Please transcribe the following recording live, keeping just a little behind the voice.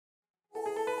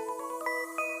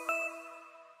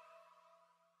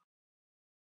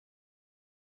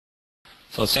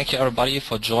So thank you everybody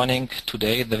for joining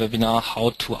today the webinar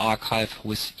How to Archive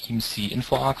with EMC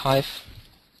InfoArchive.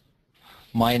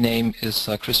 My name is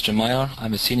Christian Meyer.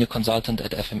 I'm a senior consultant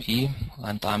at FME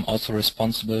and I'm also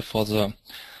responsible for the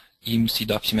EMC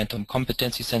Documentum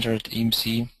Competency Center at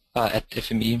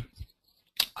FME.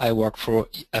 I work for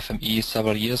FME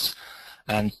several years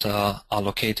and are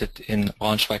located in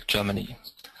Braunschweig, Germany.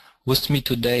 With me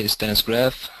today is Dennis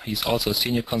Graf. He's also a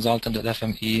senior consultant at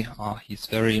FME. He's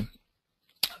very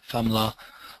familiar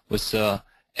with the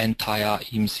entire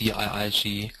EMC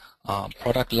IIG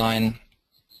product line.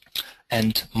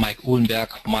 And Mike Uhlenberg.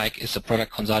 Mike is a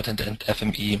product consultant at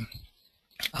FME.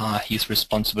 He's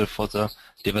responsible for the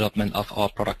development of our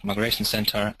product migration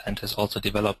center and has also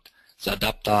developed the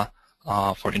adapter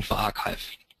for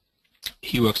InfoArchive.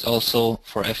 He works also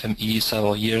for FME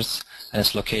several years and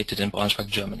is located in Braunschweig,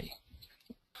 Germany.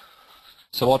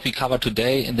 So what we cover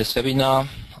today in this webinar,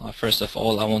 first of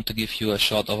all, I want to give you a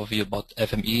short overview about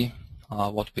FME,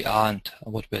 what we are and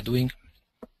what we are doing.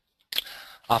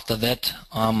 After that,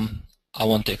 I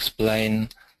want to explain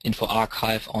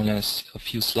InfoArchive on a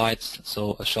few slides,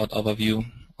 so a short overview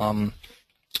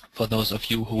for those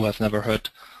of you who have never heard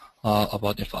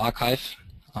about InfoArchive.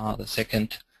 The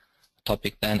second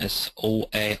topic then is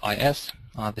OAIS.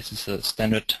 This is a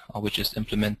standard which is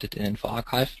implemented in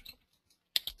InfoArchive.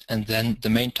 And then the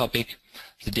main topic,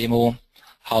 the demo,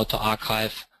 how to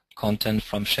archive content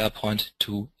from SharePoint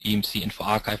to EMC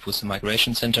InfoArchive with the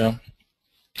Migration Center,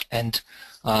 and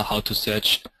how to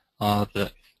search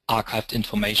the archived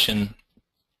information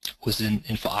within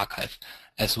InfoArchive,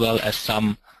 as well as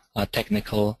some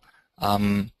technical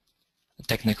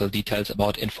details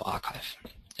about InfoArchive.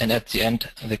 And at the end,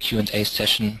 the Q&A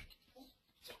session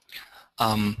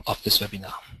of this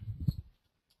webinar.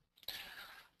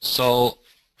 So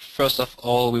first of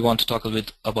all, we want to talk a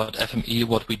bit about FME,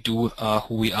 what we do,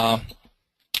 who we are.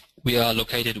 We are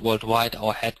located worldwide.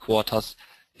 Our headquarters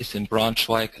is in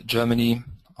Braunschweig, Germany.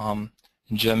 In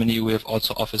Germany, we have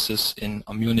also offices in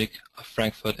Munich,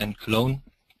 Frankfurt, and Cologne.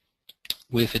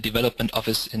 We have a development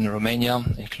office in Romania,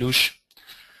 in Cluj,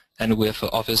 and we have an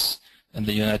office in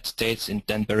the United States in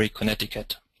Danbury,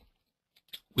 Connecticut.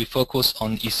 We focus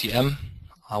on ECM.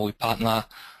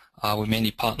 We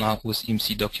mainly partner with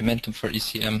EMC Documentum for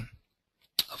ECM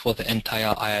for the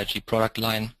entire IIG product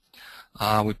line.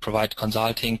 We provide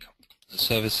consulting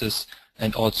services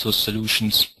and also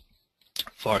solutions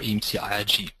for EMC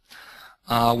IIG.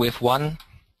 We have one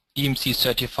EMC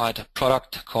certified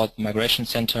product called Migration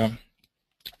Center.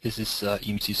 This is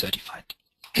EMC certified.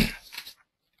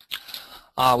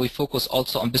 We focus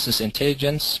also on business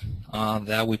intelligence.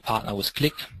 There we partner with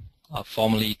Click,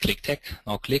 formerly ClickTech,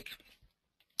 now Click.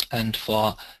 And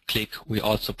for Click, we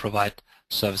also provide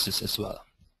services as well.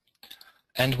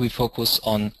 And we focus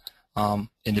on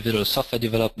individual software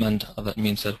development. That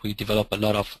means that we develop a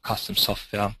lot of custom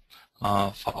software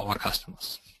for our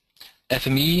customers.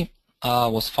 FME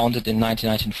was founded in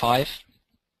 1995,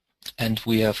 and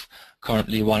we have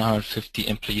currently 150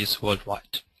 employees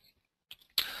worldwide.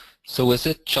 So with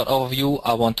this short overview,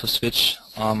 I want to switch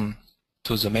to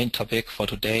the main topic for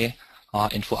today,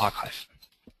 InfoArchive.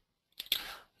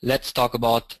 Let's talk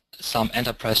about some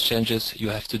enterprise challenges you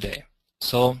have today.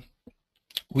 So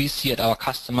we see at our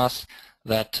customers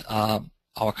that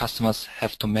our customers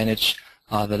have to manage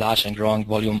the large and growing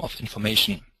volume of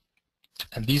information.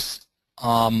 And these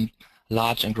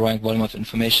large and growing volume of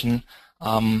information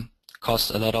costs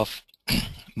a lot of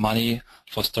money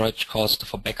for storage costs,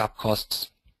 for backup costs.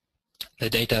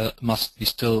 The data must be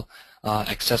still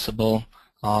accessible.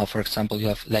 For example, you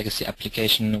have legacy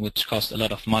application which cost a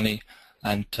lot of money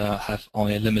and have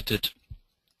only a limited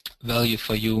value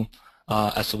for you,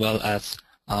 as well as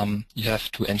you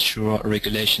have to ensure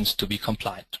regulations to be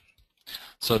compliant.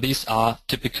 So these are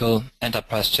typical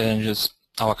enterprise challenges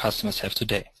our customers have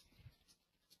today.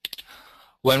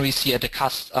 When we see at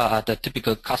the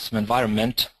typical customer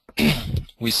environment,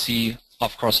 we see,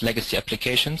 of course, legacy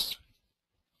applications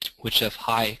which have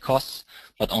high costs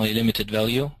but only limited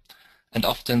value, and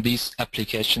often these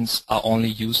applications are only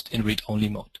used in read-only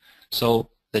mode. So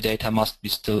the data must be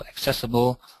still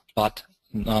accessible, but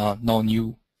no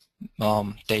new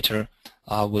data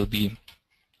will be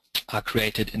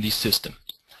created in this system.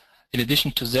 In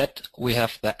addition to that, we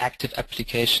have the active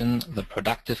application, the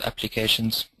productive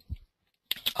applications,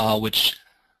 which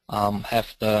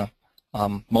have the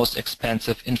most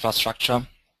expensive infrastructure,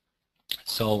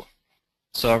 so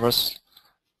servers,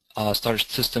 storage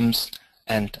systems,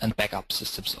 and backup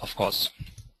systems, of course.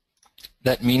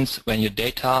 That means when your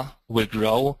data will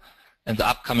grow in the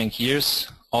upcoming years,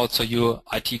 also your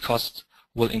IT costs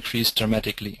will increase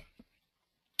dramatically.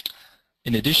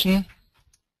 In addition,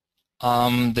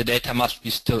 the data must be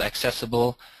still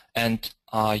accessible, and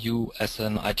you as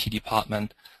an IT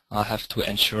department have to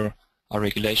ensure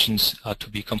regulations to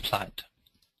be compliant.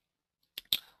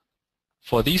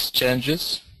 For these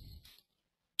challenges,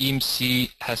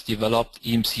 EMC has developed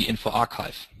EMC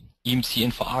InfoArchive. EMC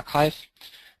InfoArchive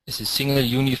is a single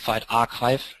unified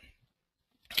archive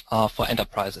for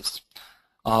enterprises.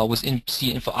 With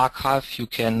EMC InfoArchive, you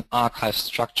can archive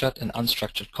structured and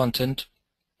unstructured content,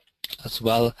 as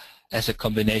well as a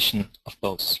combination of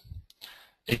both.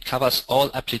 It covers all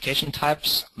application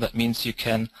types. That means you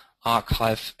can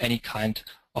archive any kind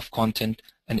of content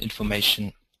and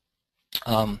information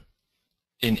in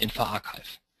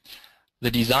InfoArchive.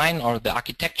 The design or the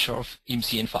architecture of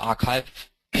EMC InfoArchive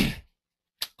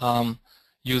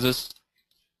uses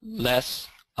less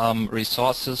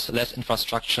resources, less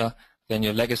infrastructure than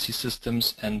your legacy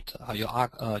systems and your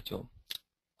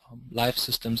live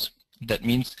systems. That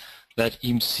means that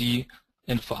EMC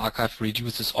InfoArchive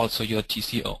reduces also your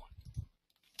TCO.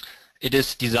 It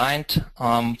is designed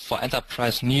for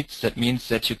enterprise needs. That means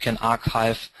that you can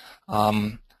archive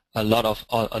a lot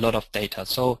of data.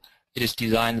 So it is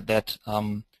designed that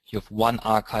you have one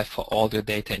archive for all your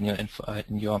data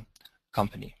in your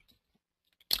company.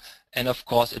 And of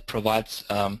course, it provides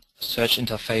a search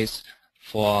interface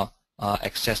for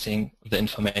accessing the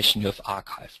information you have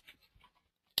archived.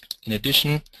 In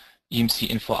addition, EMC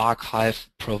InfoArchive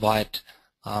provide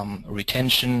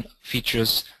retention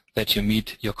features that you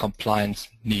meet your compliance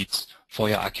needs for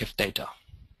your archived data.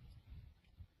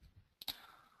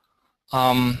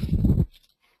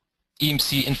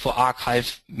 EMC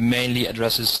InfoArchive mainly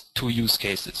addresses two use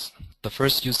cases. The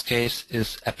first use case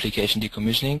is application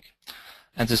decommissioning,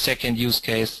 and the second use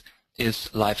case is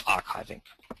live archiving.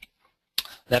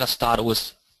 Let us start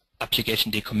with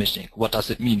application decommissioning. What does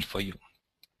it mean for you?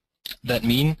 That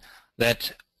means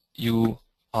that you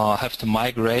have to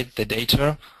migrate the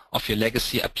data of your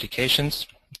legacy applications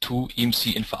to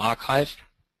EMC InfoArchive,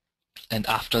 and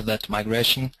after that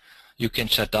migration you can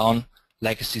shut down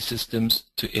legacy systems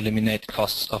to eliminate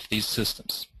costs of these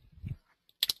systems.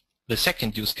 The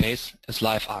second use case is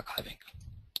live archiving.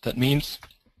 That means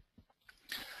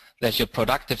that your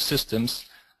productive systems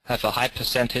have a high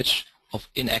percentage of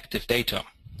inactive data,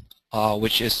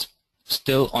 which is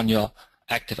still on your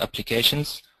active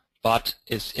applications, but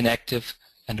is inactive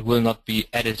and will not be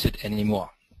edited anymore.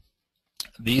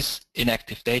 These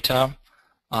inactive data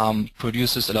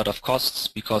produces a lot of costs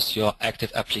because your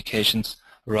active applications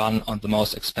run on the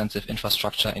most expensive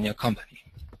infrastructure in your company.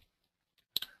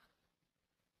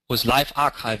 With live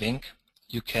archiving,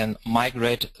 you can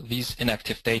migrate these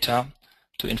inactive data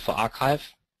to InfoArchive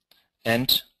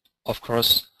and, of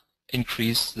course,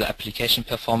 increase the application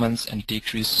performance and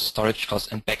decrease storage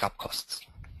costs and backup costs.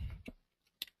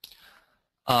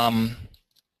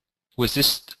 With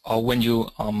this, or when you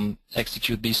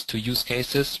execute these two use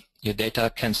cases, your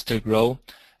data can still grow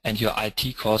and your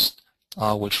IT cost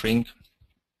will shrink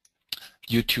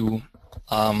due to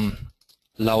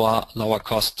lower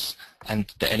costs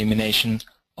and the elimination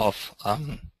of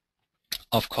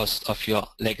costs of your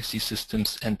legacy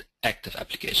systems and active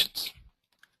applications.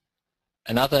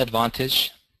 Another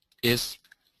advantage is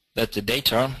that the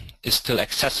data is still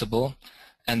accessible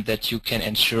and that you can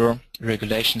ensure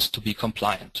regulations to be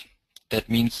compliant. That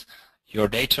means your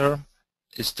data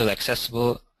is still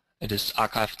accessible, it is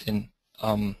archived in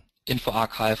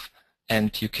InfoArchive,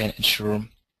 and you can ensure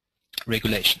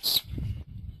regulations.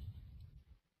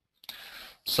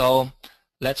 So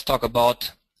let's talk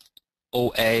about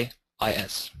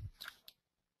OAIS.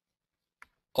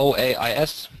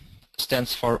 OAIS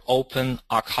stands for Open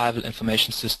Archival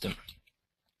Information System.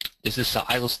 This is an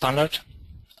ISO standard.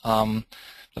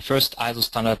 The first ISO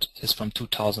standard is from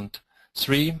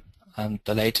 2003 and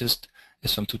the latest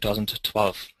is from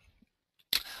 2012.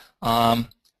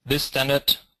 This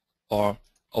standard, or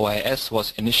OAIS,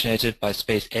 was initiated by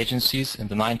space agencies in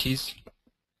the 90s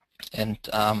and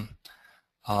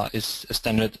is a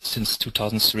standard since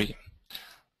 2003.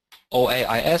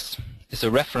 OAIS is a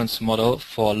reference model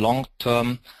for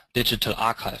long-term digital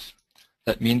archive.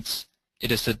 That means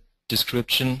it is a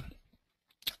description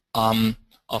of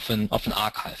an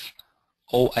archive.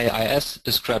 OAIS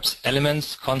describes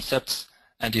elements, concepts,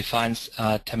 and defines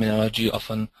terminology of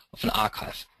an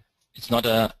archive. It's not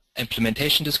an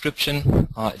implementation description,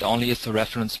 it only is a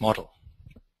reference model.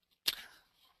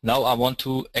 Now I want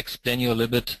to explain you a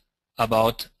little bit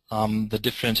about the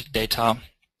different data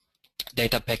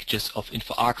packages of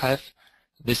InfoArchive.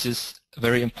 This is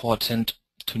very important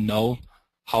to know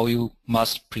how you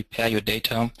must prepare your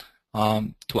data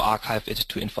to archive it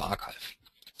to InfoArchive.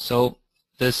 So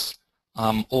this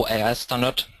OAIS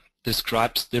standard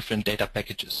describes different data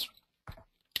packages.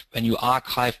 When you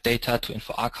archive data to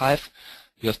InfoArchive,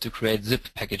 you have to create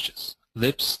zip packages.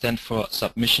 Zip stands for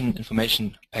Submission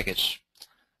Information Package.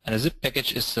 And a zip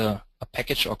package is a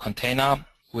package or container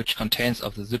which contains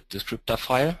of the zip descriptor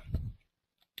file.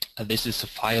 This is a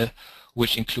file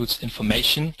which includes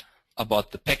information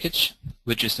about the package,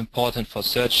 which is important for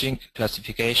searching,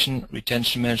 classification,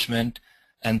 retention management,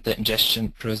 and the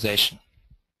ingestion prioritization.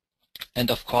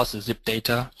 And of course the zip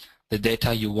data, the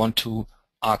data you want to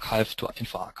archive to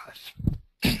InfoArchive.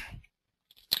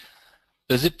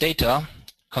 The zip data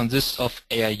consists of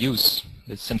AIUs.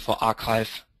 That stands for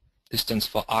Archive. This stands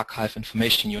for Archive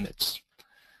Information Units.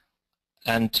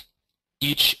 And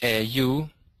each AIU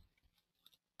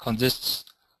consists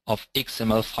of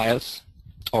XML files,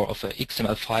 or of an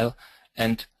XML file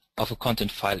and of a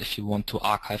content file if you want to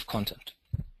archive content.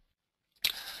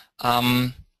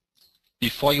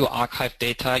 Before you archive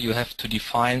data, you have to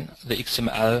define the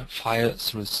XML file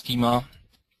through a schema.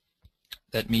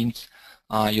 That means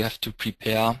you have to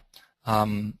prepare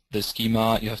the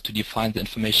schema, you have to define the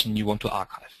information you want to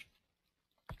archive.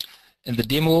 In the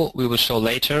demo we will show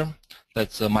later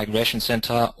that the Migration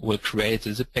Center will create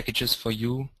the zip packages for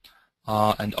you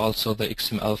and also the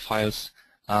XML files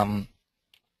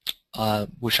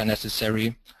which are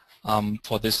necessary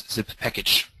for this zip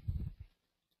package.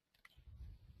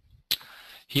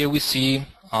 Here we see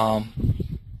a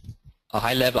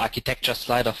high-level architecture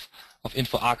slide of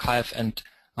InfoArchive and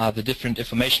the different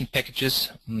information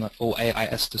packages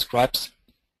OAIS describes.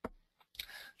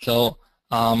 So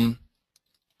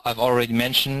I've already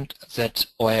mentioned that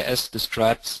OAIS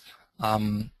describes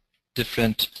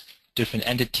different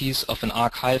entities of an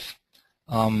archive.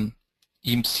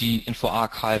 EMC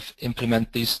InfoArchive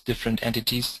implement these different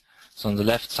entities. So on the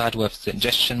left side we have the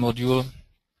ingestion module.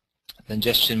 The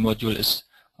ingestion module is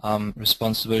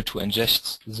responsible to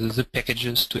ingest the zip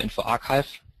packages to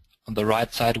InfoArchive. On the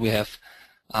right side we have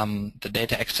the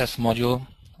data access module,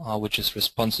 which is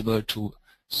responsible to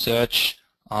search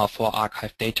for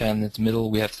archive data. In the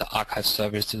middle we have the archive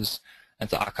services and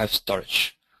the archive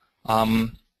storage.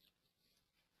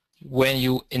 When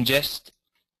you ingest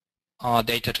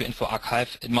data to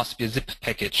InfoArchive, it must be a zip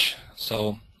package,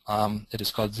 so it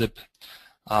is called zip.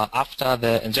 After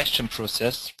the ingestion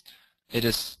process, it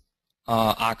is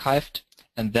archived,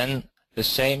 and then the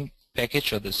same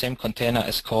package or the same container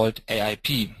is called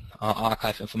AIP,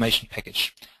 Archive Information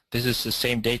Package. This is the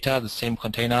same data, the same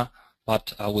container,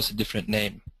 but with a different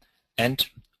name. And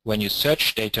when you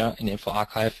search data in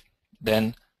InfoArchive,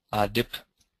 then DIP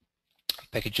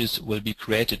packages will be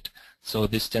created. So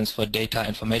this stands for Data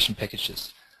Information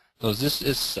Packages. So this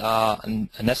is a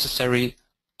necessary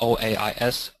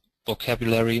OAIS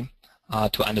vocabulary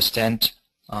to understand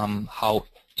how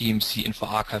EMC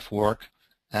InfoArchive work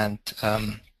and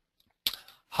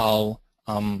how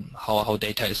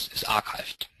data is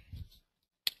archived.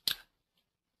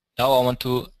 Now I want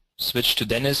to switch to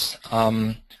Dennis,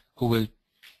 who will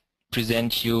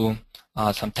present you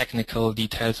some technical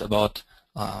details about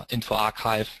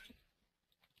InfoArchive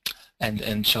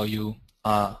and show you,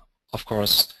 of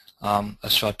course, a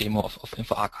short demo of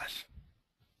InfoArchive.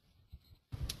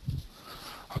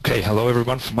 Okay, hello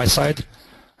everyone from my side.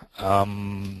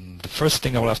 The first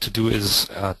thing I will have to do is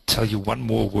tell you one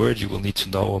more word you will need to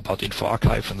know about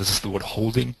InfoArchive, and this is the word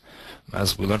holding.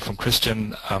 As we learned from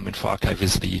Christian, InfoArchive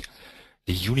is the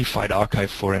unified archive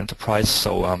for an enterprise.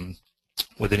 So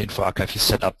within InfoArchive you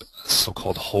set up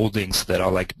so-called holdings that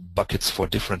are like buckets for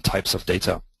different types of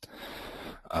data.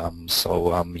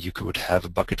 You could have a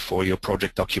bucket for your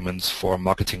project documents, for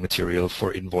marketing material,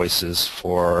 for invoices,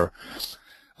 for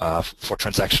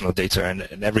transactional data,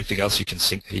 and everything else you can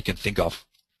think of.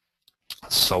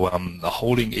 So a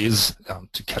holding is,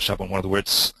 to catch up on one of the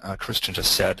words Christian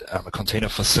just said, a container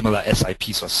for similar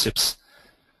SIPs or SIPs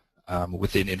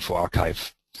within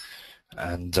InfoArchive.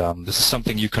 And this is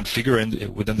something you configure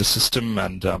within the system,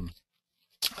 and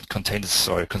it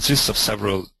consists of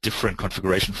several different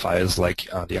configuration files, like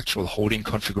the actual holding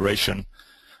configuration.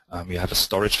 You have a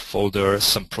storage folder,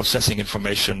 some processing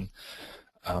information,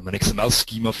 an XML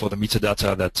schema for the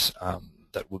metadata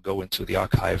that will go into the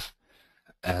archive,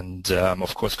 and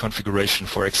of course configuration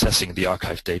for accessing the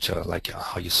archive data, like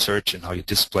how you search and how you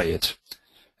display it.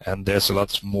 And there's a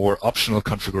lot more optional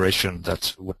configuration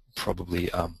that would probably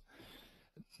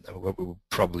we will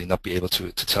probably not be able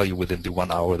to tell you within the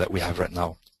 1 hour that we have right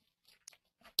now.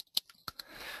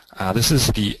 This is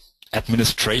the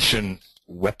administration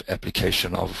web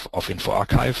application of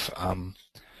InfoArchive.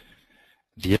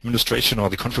 The administration or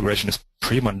the configuration is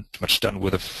pretty much done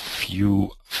with a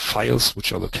few files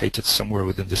which are located somewhere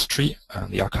within this tree,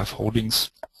 the archive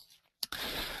holdings.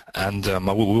 And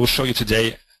we will show you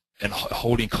today a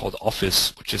holding called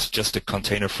Office, which is just a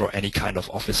container for any kind of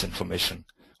Office information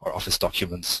or Office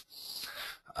documents.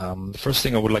 The first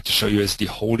thing I would like to show you is the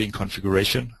holding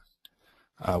configuration,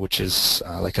 which is,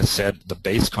 like I said, the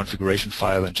base configuration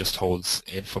file and just holds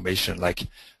information like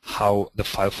how the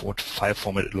file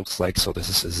format looks like. So this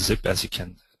is a zip, as you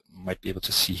might be able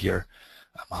to see here,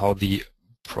 how the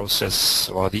process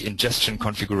or the ingestion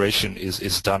configuration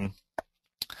is done,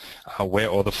 where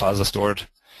all the files are stored,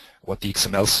 what the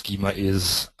XML schema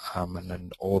is, and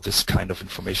then all this kind of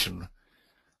information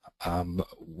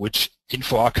which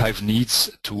InfoArchive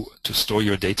needs to store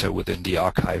your data within the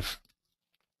archive.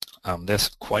 There's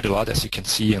quite a lot, as you can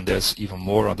see, and there's even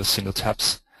more on the single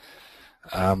tabs,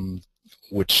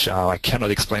 which I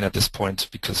cannot explain at this point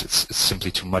because it's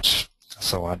simply too much,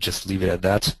 so I'll just leave it at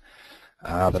that.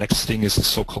 The next thing is the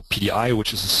so-called PDI,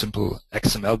 which is a simple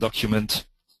XML document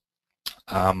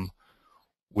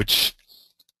which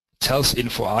tells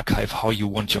InfoArchive how you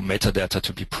want your metadata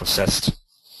to be processed.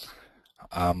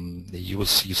 You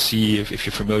see, if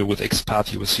you're familiar with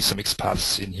XPath, you will see some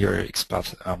XPaths in here,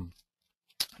 XPath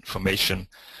information.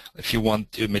 If you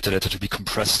want your metadata to be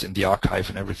compressed in the archive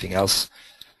and everything else.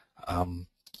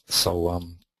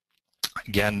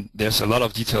 Again, there's a lot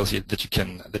of details here that you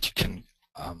can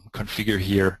configure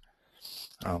here.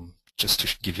 Just to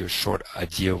give you a short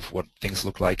idea of what things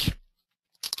look like.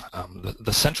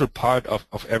 The central part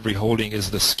of every holding is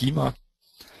the schema,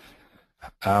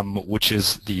 which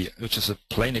is a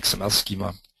plain XML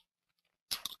schema,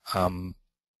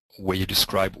 where you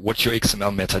describe what your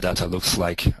XML metadata looks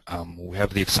like. We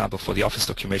have the example for the Office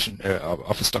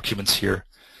documents here.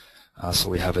 So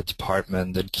we have a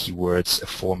department and keywords, a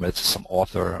format, some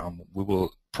author. We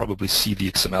will probably see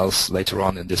the XMLs later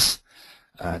on in this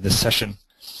session.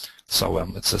 So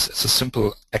it's a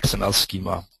simple XML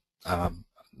schema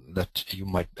that you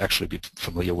might actually be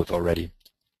familiar with already.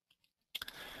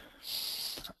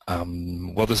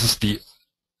 Well, this is the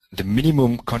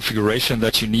minimum configuration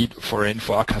that you need for an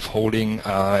InfoArchive holding.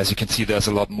 As you can see, there's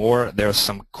a lot more. There's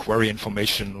some query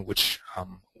information which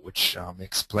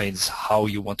explains how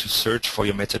you want to search for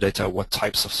your metadata, what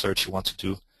types of search you want to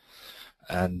do,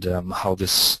 and how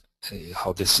this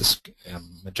is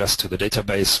adjusted to the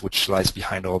database, which lies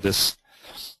behind all this.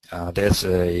 There's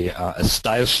a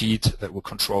style sheet that will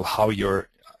control how your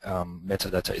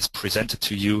metadata is presented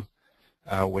to you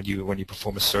when you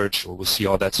perform a search. We'll see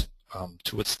all that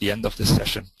towards the end of this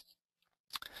session.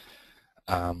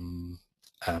 There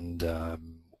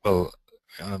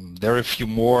are a few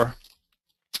more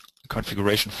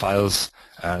configuration files.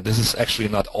 This is actually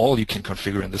not all you can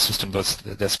configure in the system, but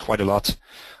there's quite a lot.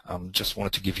 Just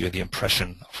wanted to give you the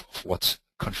impression of what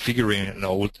configuring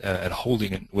and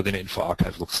holding within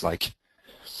InfoArchive looks like.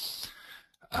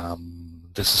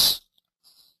 This is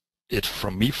it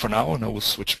from me for now, and I will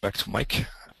switch back to Mike.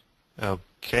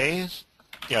 Okay.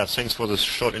 Yeah, thanks for this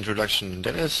short introduction,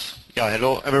 Dennis. Yeah,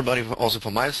 hello everybody, also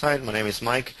from my side. My name is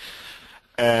Mike,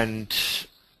 and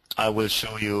I will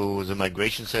show you the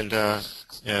Migration Center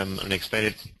and explain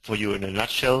it for you in a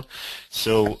nutshell.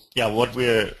 So, yeah,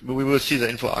 we will see the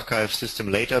InfoArchive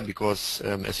system later because,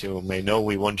 as you may know,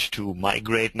 we want to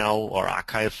migrate now or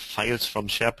archive files from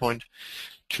SharePoint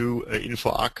to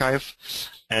InfoArchive,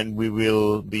 and we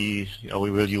will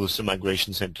use the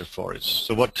Migration Center for it.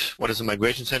 So, what is the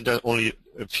Migration Center? Only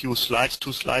a few slides,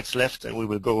 2 slides left, and we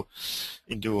will go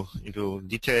into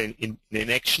detail in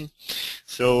action.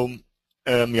 So.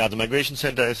 Yeah, the Migration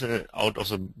Center is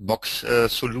out-of-the-box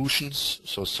solutions,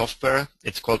 so software.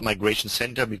 It's called Migration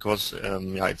Center because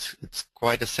yeah, it's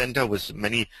quite a center with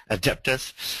many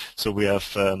adapters. So we have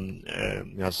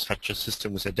such a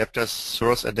system with adapters,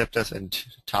 source adapters, and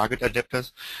target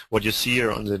adapters. What you see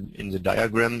here in the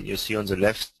diagram, you see on the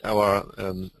left our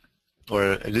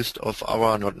or a list of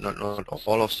our not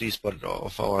all of these, but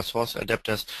of our source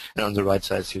adapters, and on the right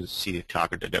side you see the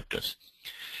target adapters.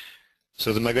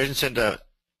 So the Migration Center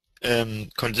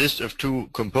consists of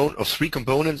three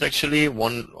components actually.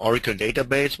 One Oracle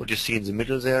database, what you see in the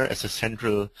middle there as a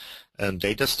central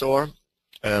data store.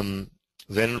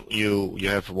 Then you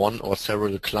have one or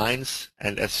several clients,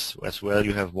 and as well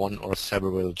you have one or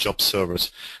several job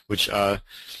servers, which are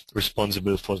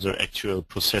responsible for the actual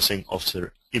processing of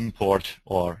the import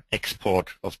or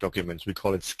export of documents. We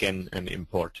call it scan and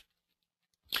import.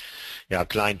 Yeah,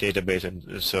 client, database,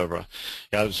 and server.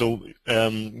 Yeah, so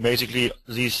basically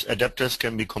these adapters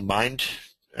can be combined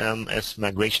as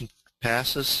migration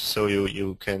passes. So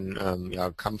you can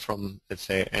come from, let's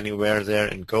say, anywhere there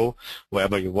and go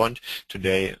wherever you want.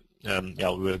 Today, we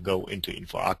will go into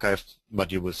InfoArchive,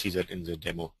 but you will see that in the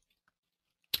demo.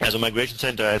 As a migration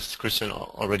center, as Christian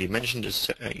already mentioned,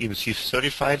 is EMC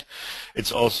certified.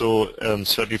 It's also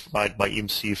certified by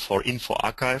EMC for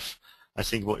InfoArchive. I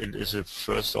think it is the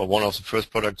first or one of the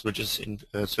first products which is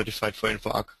certified for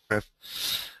InfoArchive.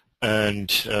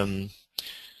 And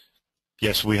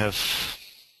yes, we have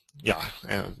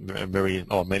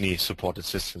many supported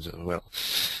systems as well.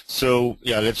 So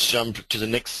yeah, let's jump to the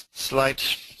next slide.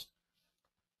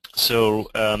 So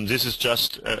this is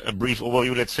just a brief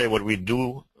overview, let's say, what we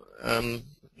do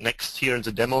next here in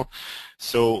the demo.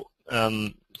 So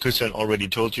Christian already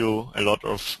told you a lot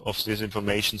of this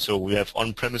information. So we have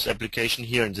on-premise application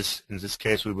here. In this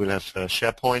case, we will have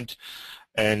SharePoint,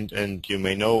 and you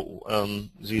may know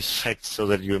these facts, so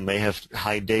that you may have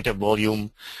high data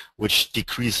volume, which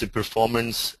decrease the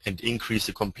performance and increase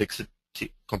the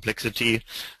complexity.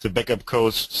 The backup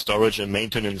cost, storage, and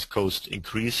maintenance cost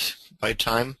increase by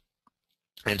time.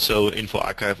 And so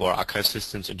InfoArchive or archive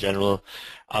systems in general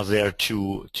are there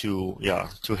to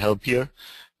help here.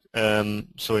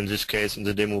 So in this case, in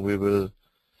the demo,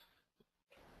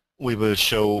 we will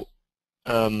show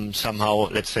somehow,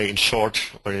 let's say in short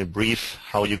or in brief,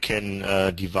 how you can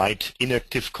divide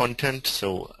inactive content,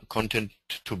 so content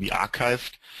to be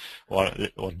archived or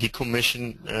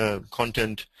decommission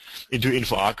content into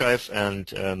InfoArchive, and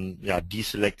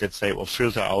deselect, let's say, or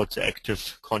filter out the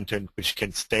active content which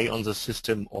can stay on the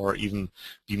system or even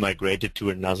be migrated to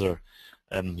another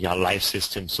live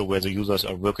system, so where the users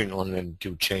are working on and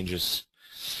do changes.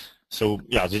 So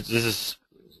yeah, this is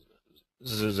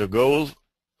the goal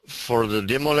for the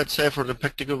demo, let's say, for the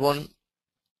practical one.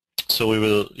 So we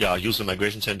will use the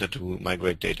migration center to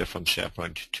migrate data from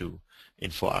SharePoint to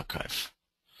InfoArchive.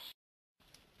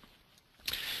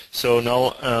 So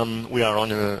now we are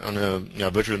on a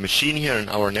virtual machine here in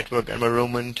our network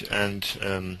environment, and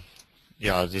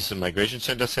this is a migration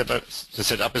center setup. The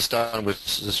setup is done with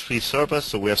the 3 servers,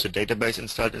 so we have the database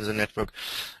installed in the network,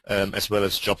 as well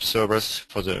as job servers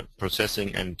for the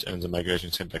processing and the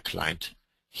migration center client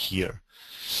here.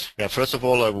 Yeah, first of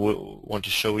all, I want to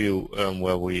show you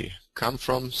where we come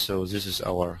from. So this is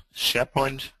our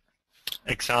SharePoint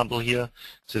example here.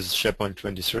 This is SharePoint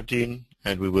 2013,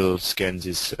 and we will scan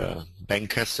this bank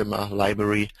customer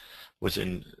library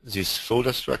within this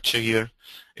folder structure here.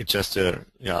 It's just a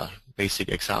basic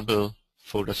example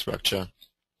folder structure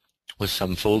with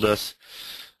some folders,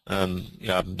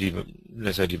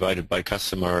 let's say divided by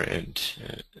customer and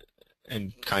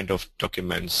kind of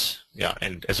documents,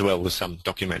 and as well with some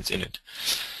documents in it.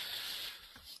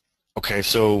 Okay,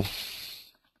 so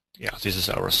this is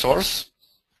our source.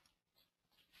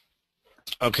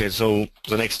 Okay, so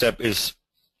the next step is,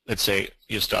 let's say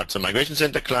you start the migration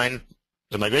center client.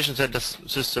 The migration center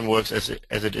system works as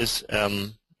it is,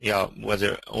 where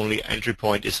the only entry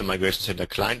point is the migration center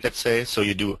client, let's say. So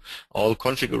you do all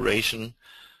configuration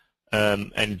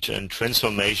and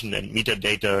transformation and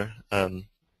metadata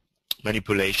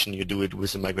manipulation. You do it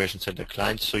with the migration center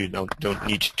client, so you don't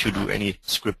need to do any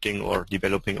scripting or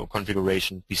developing or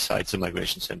configuration besides the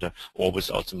migration center or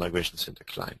without the migration center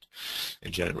client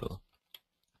in general.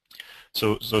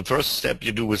 So the first step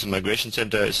you do with the migration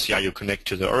center is you connect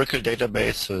to the Oracle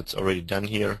database, so it's already done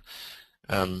here,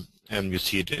 and you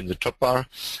see it in the top bar.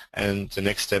 And the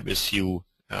next step is you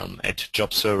add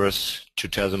job servers to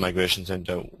tell the migration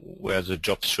center where the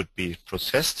jobs should be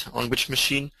processed on which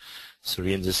machine. So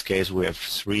in this case we have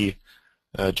 3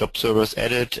 job servers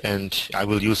added, and I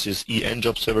will use this EN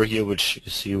job server here, which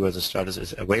you see where the status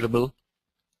is available.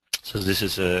 So this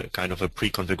is a kind of a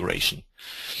pre-configuration.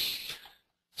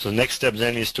 So the next step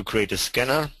then is to create a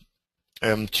scanner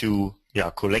to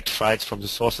collect files from the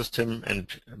source system and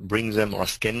bring them or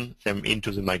scan them into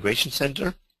the migration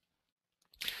center.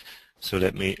 So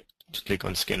let me click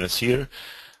on scanners here.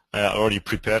 I already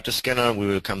prepared the scanner. We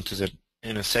will come to that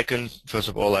in a second. First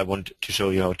of all, I want to show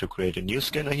you how to create a new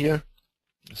scanner here.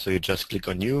 So you just click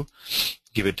on new,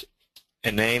 give it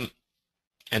a name,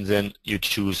 and then you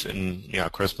choose a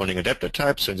corresponding adapter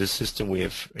type. So in this system we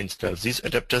have installed these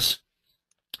adapters.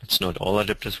 It's not all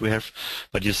adapters we have,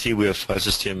 but you see we have file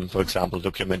system, for example,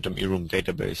 Documentum, eRoom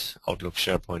database, Outlook,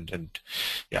 SharePoint, and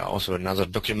also another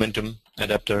Documentum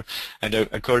adapter. And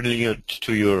according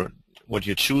to what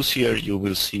you choose here, you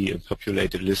will see a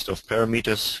populated list of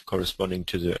parameters corresponding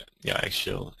to the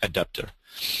actual adapter.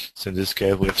 So in this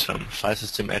case, we have some file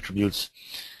system attributes.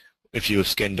 If you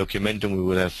scan Documentum, we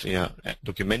will have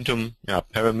Documentum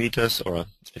parameters, or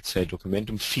let's say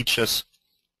Documentum features.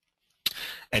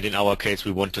 And in our case,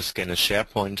 we want to scan a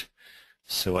SharePoint.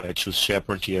 So I choose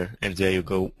SharePoint here, and there you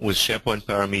go with SharePoint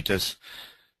parameters.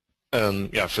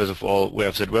 First of all, we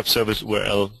have that web service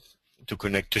URL to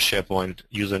connect to SharePoint,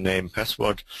 username,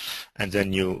 password, and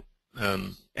then you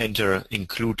enter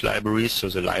include libraries, so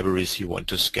the libraries you want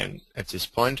to scan at this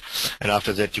point. And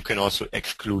after that, you can also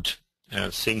exclude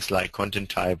things like content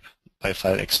type by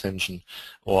file extension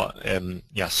or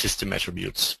system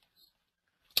attributes.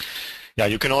 Yeah,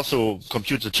 you can also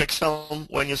compute the checksum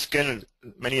when you scan.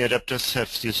 Many adapters have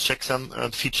this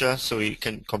checksum feature, so you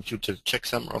can compute the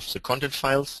checksum of the content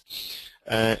files,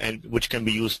 and which can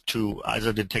be used to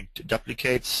either detect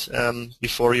duplicates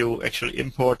before you actually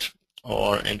import,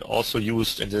 and also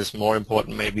used, and this is more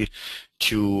important maybe,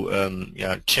 to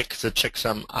check the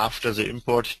checksum after the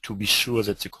import to be sure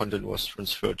that the content was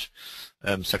transferred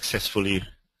successfully,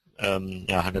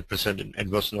 100%,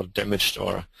 and was not damaged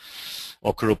or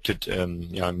corrupted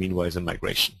meanwhile the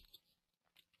migration.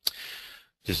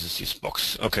 This is this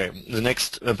box. Okay, the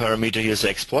next parameter here is the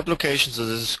export location. So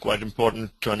this is quite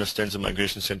important to understand the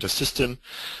migration center system.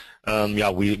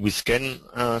 We scan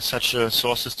such a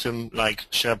source system like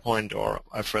SharePoint or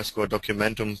Alfresco or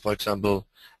Documentum, for example,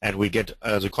 and we get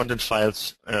the content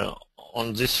files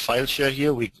on this file share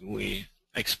here. We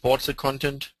export the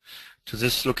content to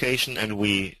this location, and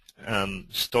we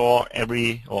store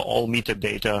all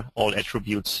metadata, all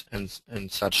attributes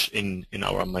and such in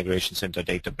our migration center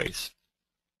database.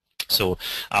 So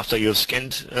after you've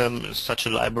scanned such a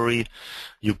library,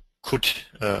 you could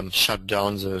shut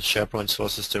down the SharePoint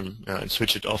source system and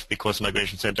switch it off, because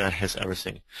Migration Center has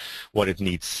everything what it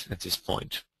needs at this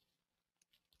point.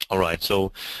 Alright,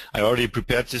 so I already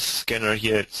prepared this scanner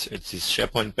here. It's this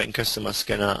SharePoint bank customer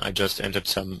scanner. I just entered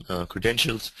some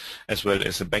credentials as well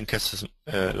as a bank customer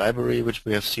library, which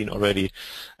we have seen already,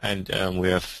 and we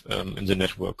have in the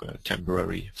network a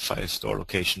temporary file store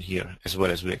location here, as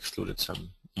well as we excluded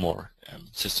some more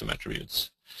system attributes.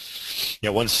 Yeah,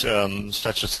 once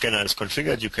such a scanner is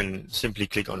configured, you can simply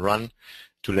click on Run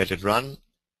to let it run,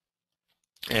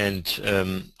 and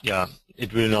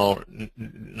it will now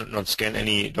not scan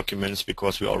any documents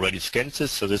because we already scanned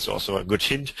this, so this is also a good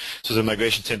hint. So the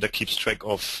Migration Center keeps track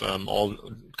of all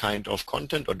kind of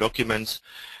content or documents,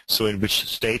 so in which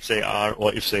state they are,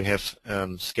 or if they have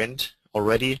scanned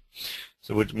already.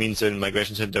 So it means the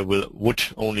Migration Center would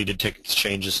only detect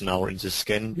changes now in the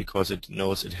scan, because it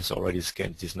knows it has already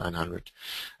scanned these 900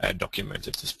 documents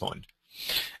at this point.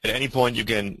 At any point you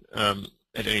can,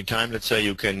 at any time, let's say,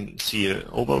 you can see an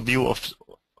overview of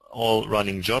all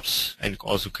running jobs, and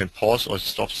also can pause or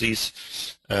stop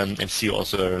these and see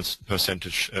also a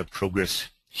percentage progress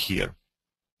here.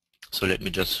 So let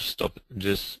me just stop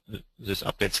this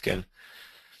update scan.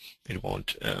 It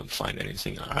won't find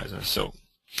anything either. So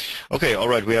okay, all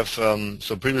right. We have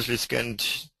so previously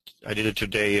scanned. I did it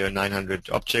today 900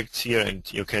 objects here, and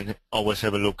you can always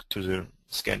have a look to the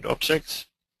scanned objects.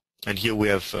 And here we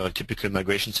have a typical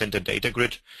Migration Center data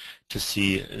grid to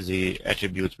see the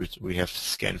attributes which we have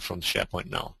scanned from SharePoint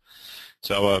now.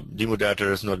 So our demo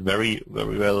data is not very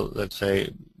well, let's say,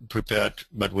 prepared,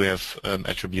 but we have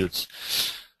attributes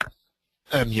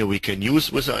here we can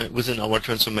use within our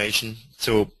transformation.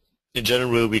 So in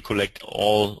general, we collect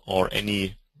all or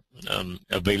any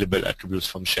available attributes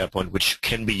from SharePoint, which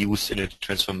can be used in a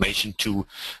transformation to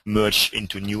merge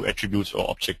into new attributes or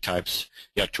object types,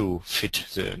 to fit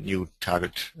the new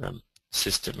target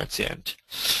system at the end.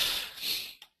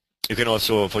 You can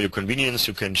also, for your convenience,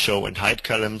 you can show and hide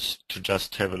columns to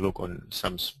just have a look on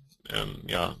some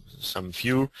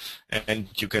view, and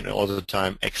you can all the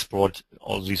time export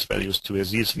all these values to a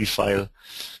CSV file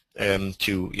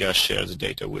to share the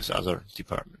data with other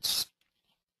departments.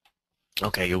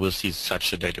 Okay, you will see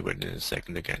such a data grid in a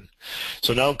second again.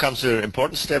 So now comes the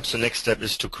important steps. The next step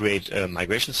is to create a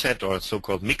migration set, or a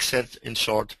so-called mix set in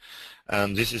short.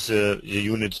 This is a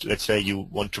unit, let's say, you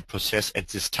want to process at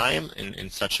this time in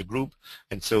such a group,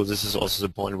 and so this is also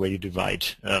the point where you divide,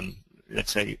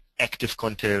 let's say, active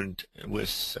content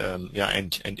with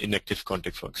and inactive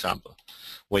content, for example,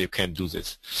 where you can do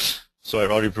this. So I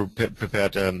already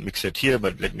prepared a mix set here,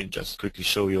 but let me just quickly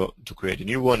show you. To create a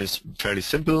new one is fairly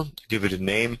simple. Give it a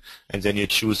name, and then you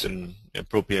choose an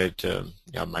appropriate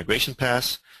migration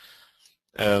path.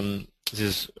 This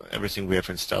is everything we have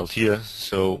installed here.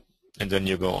 So, and then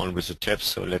you go on with the tabs.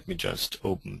 So let me just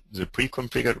open the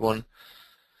pre-configured one.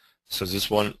 So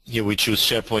this one here, we choose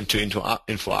SharePoint to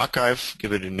InfoArchive,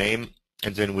 give it a name,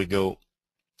 and then we go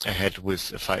ahead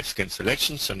with a file scan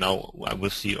selection. So now I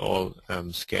will see all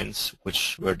scans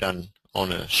which were done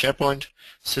on a SharePoint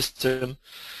system.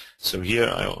 So here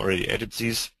I already added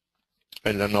these,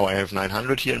 and then now I have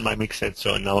 900 here in my mix set.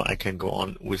 So now I can go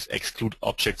on with exclude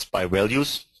objects by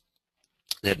values.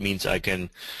 That means I can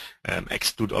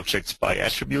exclude objects by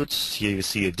attributes. Here you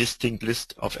see a distinct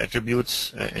list of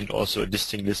attributes and also a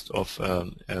distinct list of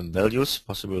values,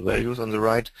 possible values on the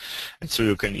right. And so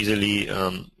you can easily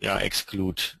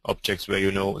exclude objects where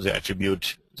you know the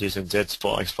attribute this and that,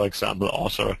 for example,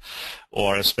 author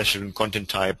or a special content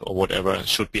type or whatever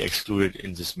should be excluded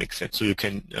in this mix set. So you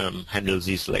can handle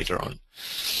these later on.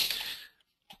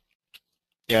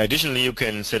 Yeah, additionally, you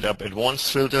can set up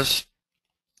advanced filters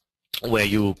where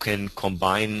you can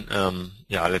combine,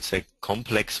 let's say,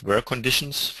 complex work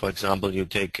conditions. For example, you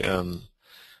take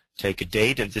a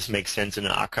date, and this makes sense in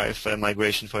an archive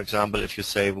migration, for example. If you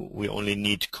say we only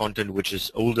need content which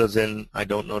is older than, I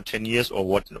don't know, 10 years, or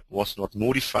what was not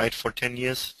modified for 10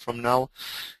 years from now,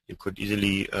 you could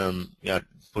easily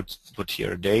put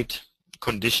here a date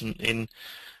condition in,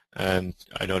 and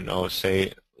I don't know,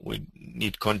 say we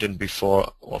need content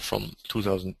before or from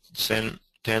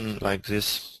 2010, like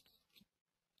this.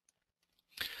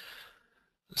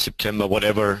 September,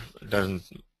 whatever, doesn't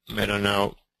matter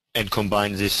now, and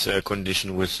combine this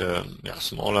condition with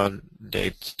smaller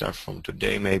date stuff from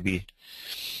today maybe.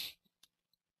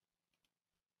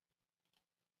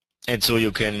 And so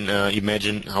you can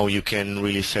imagine how you can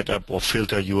really set up or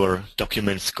filter your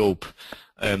document scope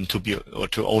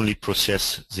to only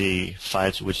process the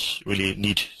files which really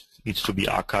needs to be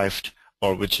archived,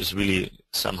 or which is really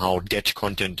somehow dead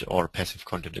content or passive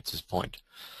content at this point.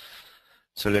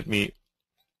 So let me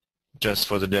just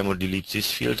for the demo delete these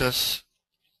filters,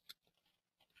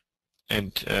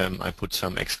 and I put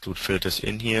some exclude filters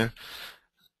in here.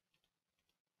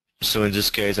 So in this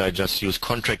case I just use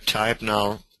contract type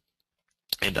now,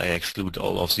 and I exclude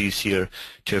all of these here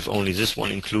to have only this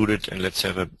one included. And let's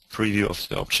have a preview of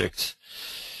the objects.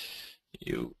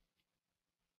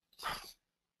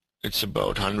 It's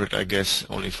about 100, I guess,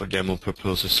 only for demo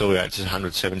purposes. So yeah, it's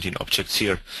 117 objects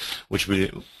here, which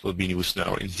will be used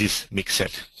now in this mix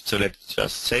set. So let's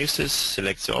just save this,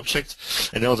 select the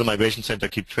objects, and now the Migration Center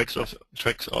keeps track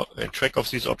of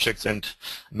these objects and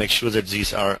make sure that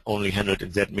these are only handled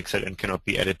in that mix set and cannot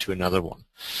be added to another one.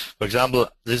 For example,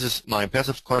 this is my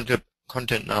passive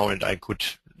content now, and I could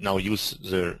now use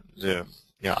the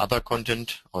other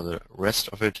content or the rest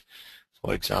of it.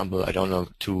 For example, I don't know,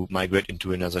 to migrate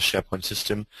into another SharePoint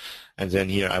system, and then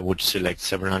here I would select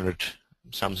 700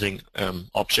 something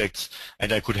objects,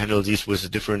 and I could handle these with a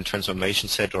different transformation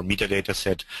set or metadata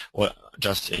set, or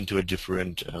just into a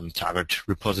different target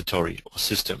repository or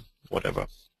system, whatever.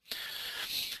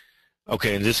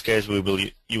 Okay, in this case we will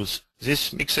use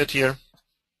this mix set here.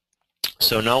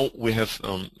 So now we have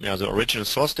the original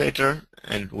source data,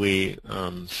 and we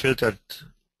filtered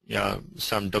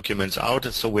some documents out,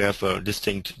 and so we have a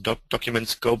distinct document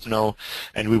scope now,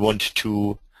 and we want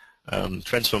to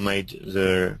transformate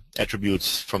the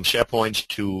attributes from SharePoint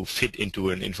to fit into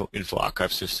an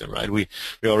InfoArchive system, right? We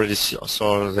already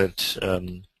saw that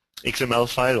XML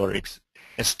file or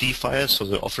SD file, so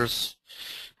the office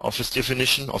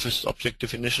definition, office object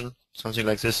definition, something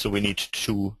like this. So we need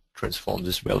to transform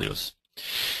these values.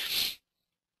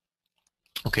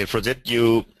 Okay, for that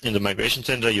in the Migration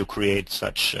Center you create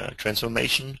such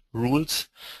transformation rules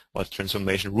or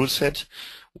transformation rule set,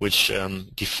 which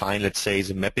define, let's say,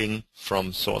 the mapping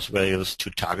from source values to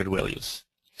target values.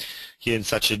 Here in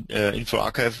such an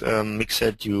InfoArchive mix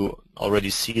set you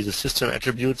already see the system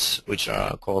attributes, which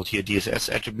are called here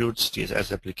DSS attributes,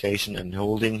 DSS application and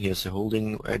holding. Here's the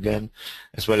holding again,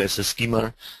 as well as the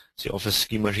schema, the office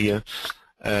schema here,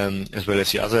 as well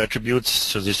as the other attributes.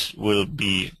 So this will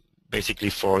be basically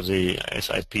for the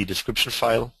SIP description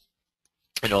file,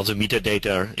 and all the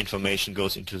metadata information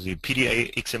goes into the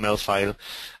PDA XML file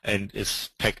and is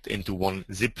packed into one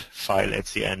zip file at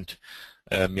the end,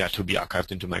 to be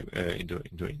archived into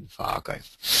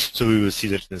InfoArchive. So we will see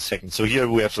that in a second. So here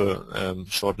we have a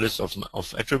short list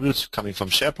of attributes coming from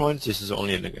SharePoint. This is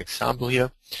only an example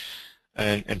here,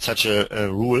 and such a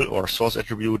rule or source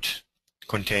attribute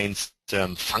contains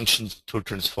functions to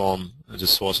transform the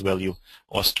source value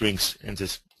or strings in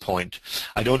this point.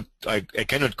 I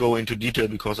cannot go into detail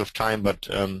because of time, but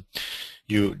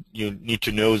you need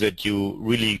to know that you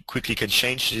really quickly can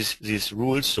change these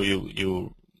rules. So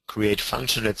you create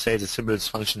function. Let's say the simplest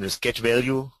function is get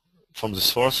value from the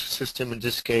source system in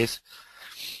this case.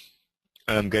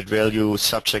 Get value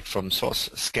subject from source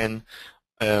scan,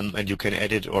 and you can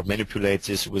edit or manipulate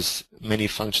this with many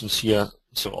functions here.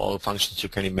 So all functions you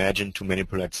can imagine to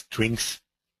manipulate strings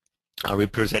are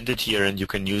represented here, and you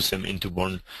can use them into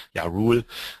one rule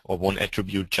or one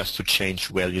attribute just to change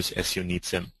values as you need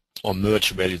them, or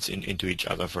merge values into each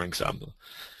other, for example.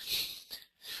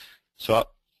 So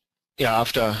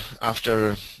after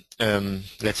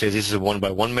let's say this is a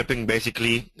one-by-one mapping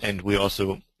basically, and we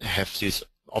also have this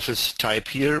office type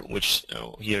here, which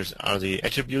here are the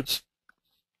attributes,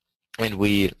 and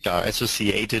we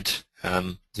associated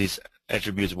these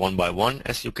attributes one by one,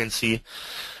 as you can see.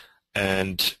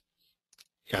 And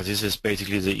yeah, this is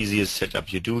basically the easiest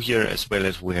setup you do here, as well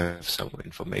as we have some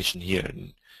information here.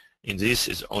 And in this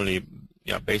is only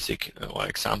basic or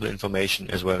example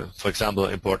information as well. For example,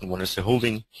 important one is the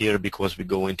holding here, because we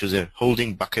go into the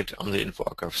holding bucket on the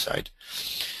InfoArchive side.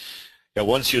 Yeah,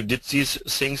 once you did these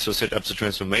things, so set up the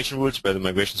transformation rules, where the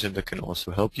Migration Center can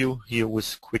also help you here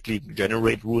with quickly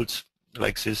generate rules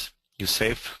like this. You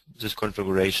save this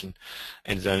configuration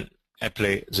and then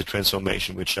apply the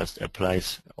transformation, which just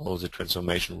applies all the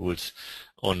transformation rules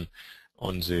on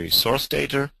the source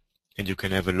data. And you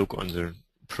can have a look on the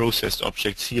processed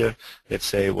objects here. Let's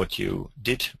say what you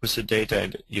did with the data,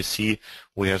 and you see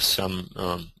we have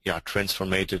some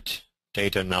transformated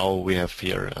data. Now we have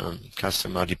here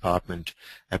customer, department,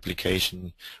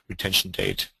 application, retention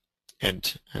date,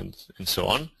 and so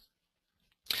on.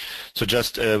 So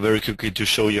just very quickly to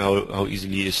show you how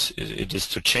easily it is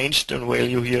to change the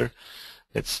value here.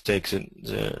 Let's take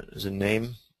the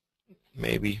name,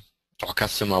 maybe, or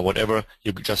customer, whatever.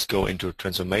 You just go into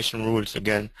transformation rules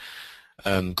again,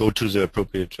 go to the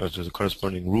appropriate or to the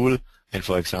corresponding rule, and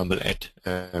for example add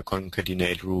a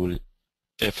concatenate rule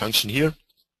function here.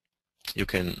 You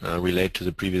can relate to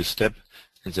the previous step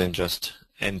and then just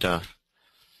enter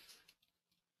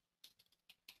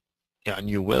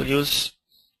new values.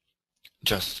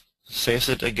 Just save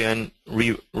it again,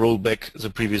 roll back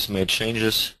the previous made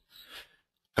changes,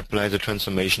 apply the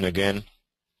transformation again,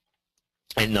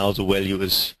 and now the value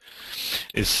is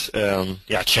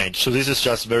changed. So this is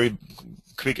just very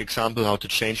quick example how to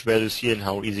change values here and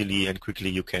how easily and quickly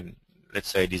you can, let's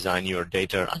say, design your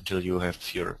data until you have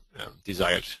your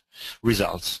desired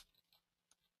results.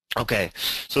 Okay,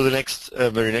 so the next,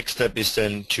 very next step is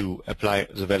then to apply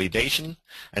the validation,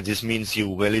 and this means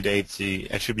you validate the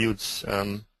attributes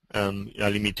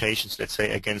limitations, let's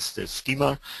say, against the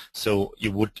schema. So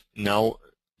you would now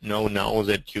know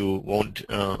that you won't,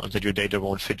 that your data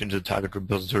won't fit into the target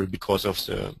repository because of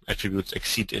the attributes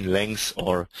exceed in length,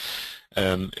 or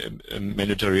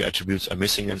mandatory attributes are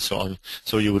missing, and so on.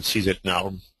 So you would see that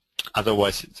now.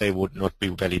 Otherwise, they would not be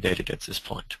validated at this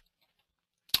point.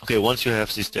 Okay, once you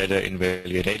have this data in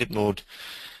validated mode,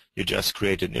 you just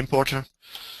create an importer.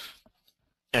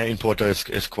 An importer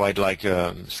is quite like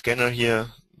a scanner here.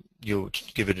 You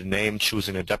give it a name, choose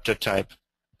an adapter type,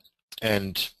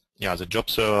 and the job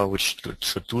server, which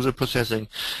should do the processing,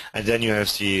 and then you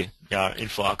have the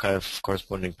InfoArchive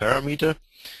corresponding parameter.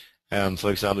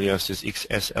 For example, you have this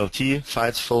XSLT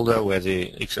files folder where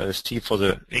the XLST for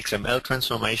the XML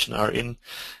transformation are in.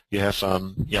 You have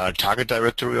a target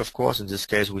directory, of course. In this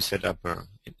case, we set up a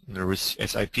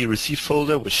SIP receive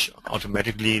folder, which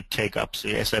automatically take up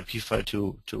the SIP file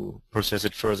to process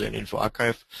it further in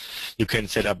InfoArchive. You can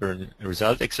set up a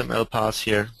result XML path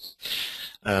here,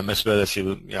 as well as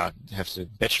you have the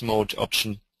batch mode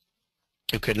option.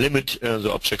 You can limit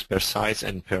the objects per size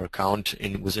and per count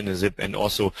within a zip, and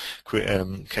also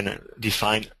can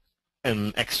define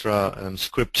an extra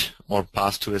script or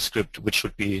pass to a script which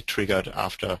should be triggered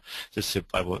after the zip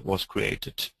file was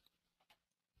created.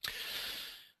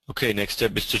 Okay, next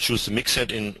step is to choose the mix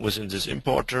set within this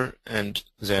importer, and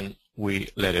then we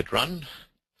let it run.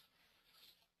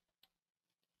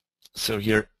 So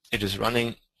here it is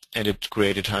running, and it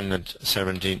created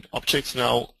 117 objects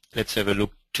now. Let's have a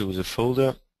look to the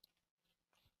folder.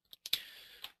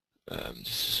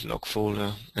 This is log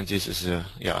folder, and this is a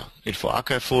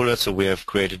InfoArchive folder. So we have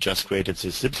just created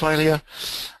this zip file here,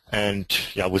 and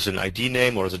with an ID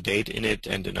name or the date in it,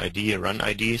 and an ID, a run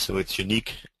ID, so it's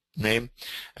unique name.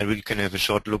 And we can have a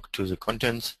short look to the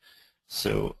contents.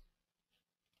 So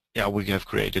we have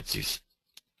created these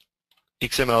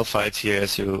XML files here,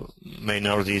 as you may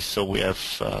know these. So we have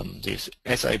this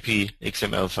SIP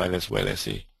XML file as well as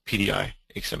the PDI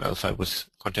XML file was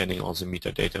containing all the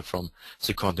metadata from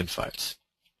the content files.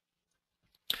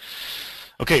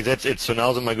 Okay, that's it. So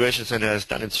now the Migration Center has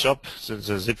done its job. So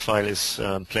the zip file is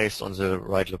placed on the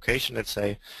right location, let's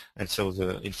say, and so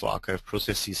the InfoArchive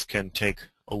processes can take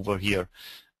over here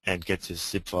and get this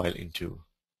zip file into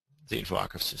the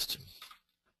InfoArchive system.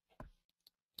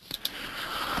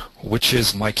 Which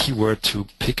is my keyword to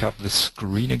pick up the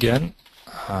screen again.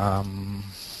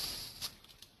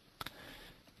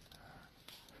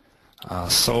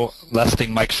 So last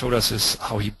thing Mike showed us is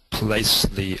how he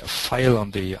placed the file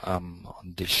on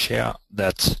the share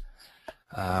that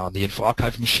on the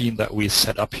InfoArchive machine that we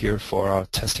set up here for our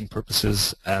testing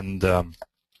purposes, and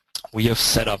we have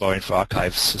set up our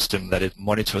InfoArchive system that it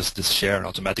monitors this share and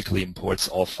automatically imports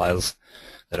all files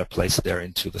that are placed there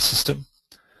into the system.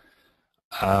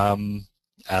 Well,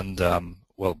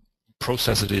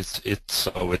 processes it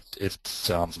so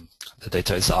the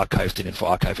data is archived in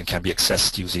InfoArchive and can be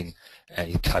accessed using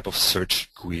any type of search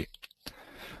GUI.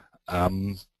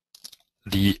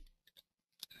 The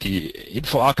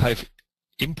InfoArchive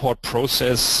import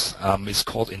process is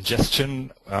called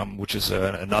ingestion, which is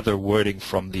another wording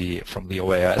from the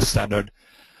OAIS Standard,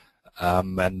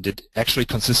 and it actually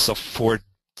consists of 4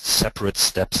 separate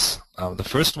steps. The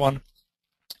first one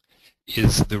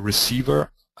is the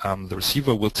receiver. The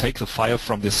receiver will take the file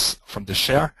from the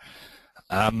share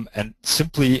and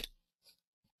simply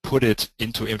put it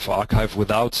into InfoArchive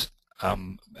without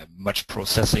much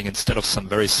processing, instead of some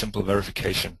very simple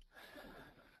verification.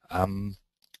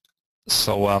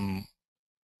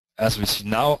 As we see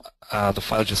now, the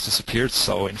file just disappeared,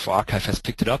 so InfoArchive has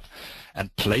picked it up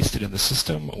and placed it in the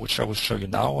system, which I will show you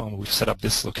now. We've set up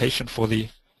this location for the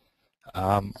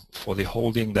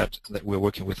holding that we're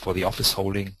working with, for the office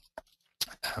holding,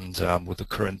 and with the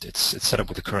current, it's set up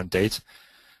with the current date.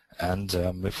 And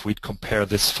if we compare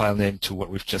this file name to what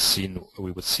we've just seen,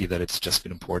 we would see that it's just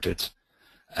been imported,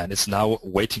 and it's now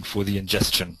waiting for the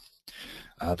ingestion.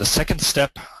 The second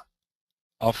step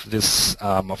of this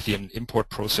of the import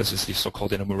process is the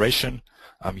so-called enumeration.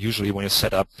 Usually when you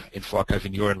set up InfoArchive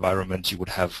in your environment, you would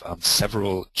have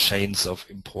several chains of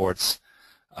imports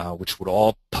which would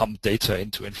all pump data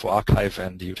into InfoArchive,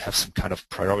 and you'd have some kind of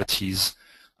priorities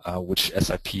which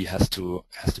SIP has to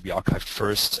be archived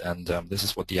first, and this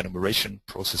is what the enumeration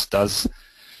process does,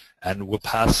 and will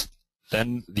pass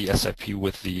then the SIP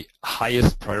with the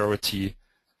highest priority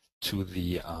to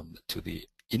the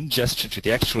ingestion, to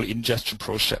the actual ingestion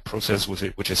process,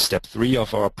 which is step 3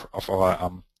 of our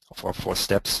 4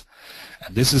 steps.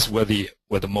 And this is where the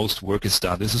most work is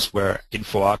done. This is where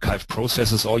InfoArchive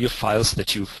processes all your files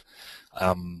that you've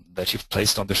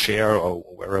placed on the share or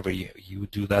wherever you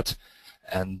do that,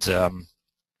 and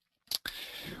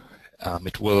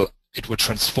it will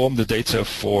transform the data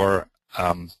for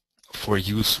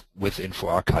use with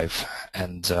InfoArchive,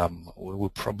 and we will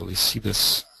probably see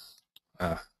this.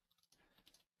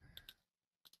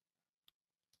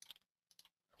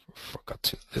 Forgot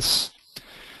to this.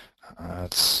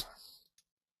 It's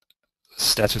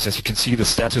status. As you can see, the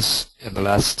status in the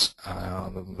last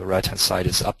on the right-hand side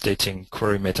is updating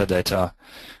query metadata,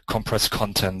 compress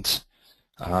content,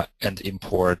 and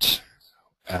import,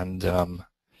 and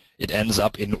it ends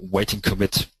up in waiting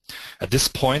commit. At this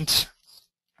point,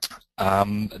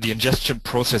 the ingestion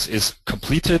process is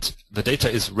completed. The data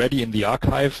is ready in the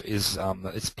archive. It's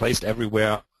placed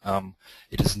everywhere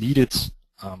it is needed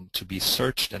to be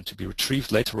searched and to be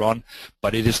retrieved later on,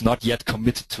 but it is not yet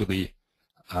committed to the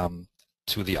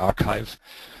archive.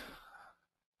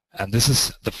 And this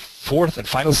is the 4th and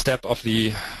final step of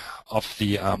the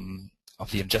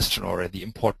ingestion or the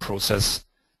import process,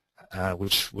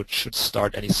 which should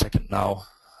start any second now.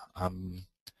 In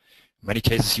many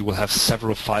cases, you will have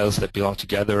several files that belong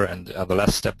together, and the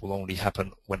last step will only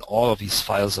happen when all of these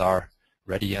files are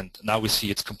ready. And now we see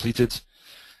it's completed.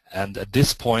 And at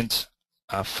this point,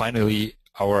 finally,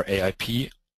 our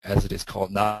AIP, as it is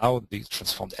called now, the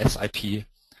transformed SIP,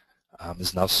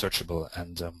 is now searchable.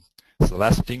 And so the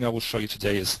last thing I will show you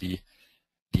today is the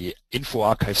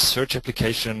InfoArchive search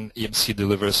application. EMC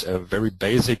delivers a very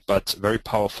basic but very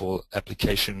powerful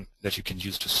application that you can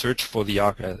use to search for the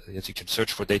archive, that you can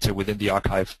search for data within the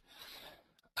archive.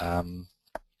 And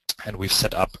we've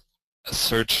set up a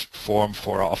search form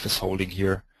for our office holding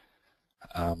here,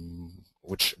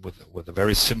 which with a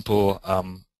very simple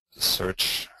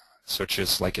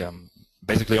searches like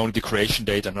basically only the creation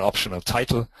date and an optional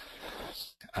title,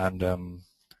 and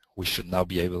we should now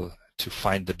be able to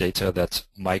find the data that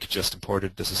Mike just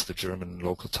imported. This is the German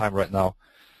local time right now,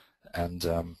 and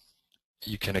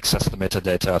you can access the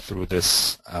metadata through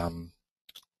this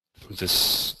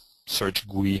search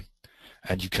GUI,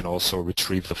 and you can also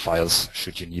retrieve the files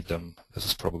should you need them. This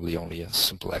is probably only a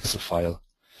simple Excel file.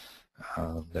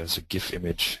 There's a GIF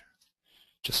image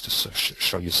just to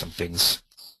show you some things.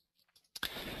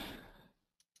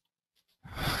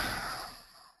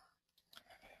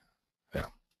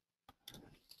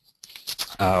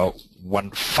 One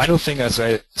final thing, as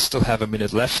I still have a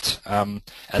minute left,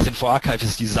 as InfoArchive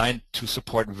is designed to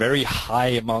support very high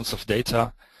amounts of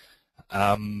data,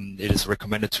 it is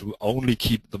recommended to only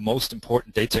keep the most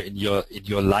important data in your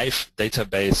live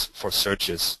database for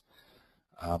searches.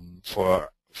 For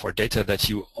data that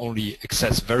you only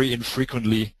access very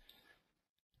infrequently,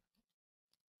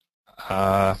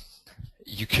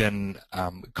 you can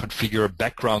configure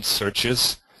background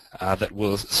searches that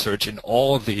will search in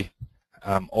all the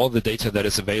data that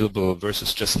is available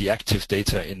versus just the active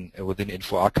data within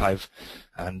InfoArchive.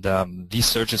 And these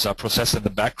searches are processed in the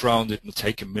background. It will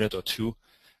take a minute or two,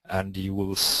 and you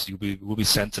will be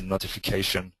sent a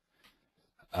notification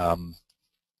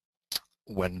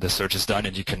when the search is done,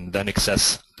 and you can then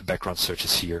access the background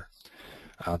searches here.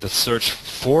 The search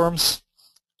forms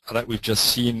that we've just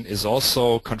seen is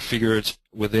also configured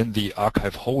within the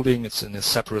archive holding. It's in a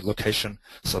separate location.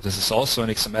 So this is also an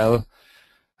XML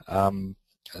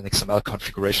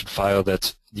configuration file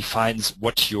that defines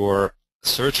what your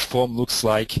search form looks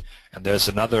like. And there's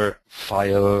another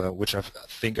file which I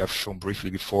think I've shown briefly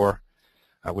before,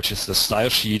 which is the style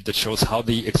sheet that shows how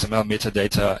the XML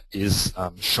metadata is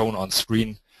shown on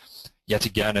screen. Yet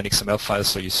again, an XML file,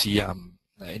 so you see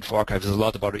InfoArchive is a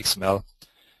lot about XML.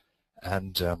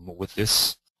 And with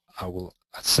this, I'd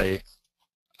say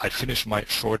I'd finish my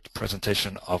short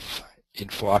presentation of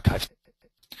InfoArchive.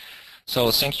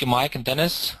 So thank you, Mike and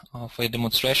Dennis, for your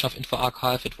demonstration of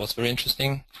InfoArchive. It was very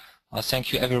interesting.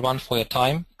 Thank you, everyone, for your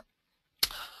time.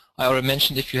 I already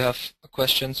mentioned if you have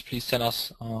questions, please send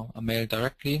us a mail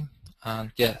directly.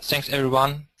 And yeah, thanks,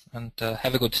 everyone, and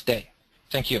have a good day.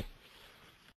 Thank you.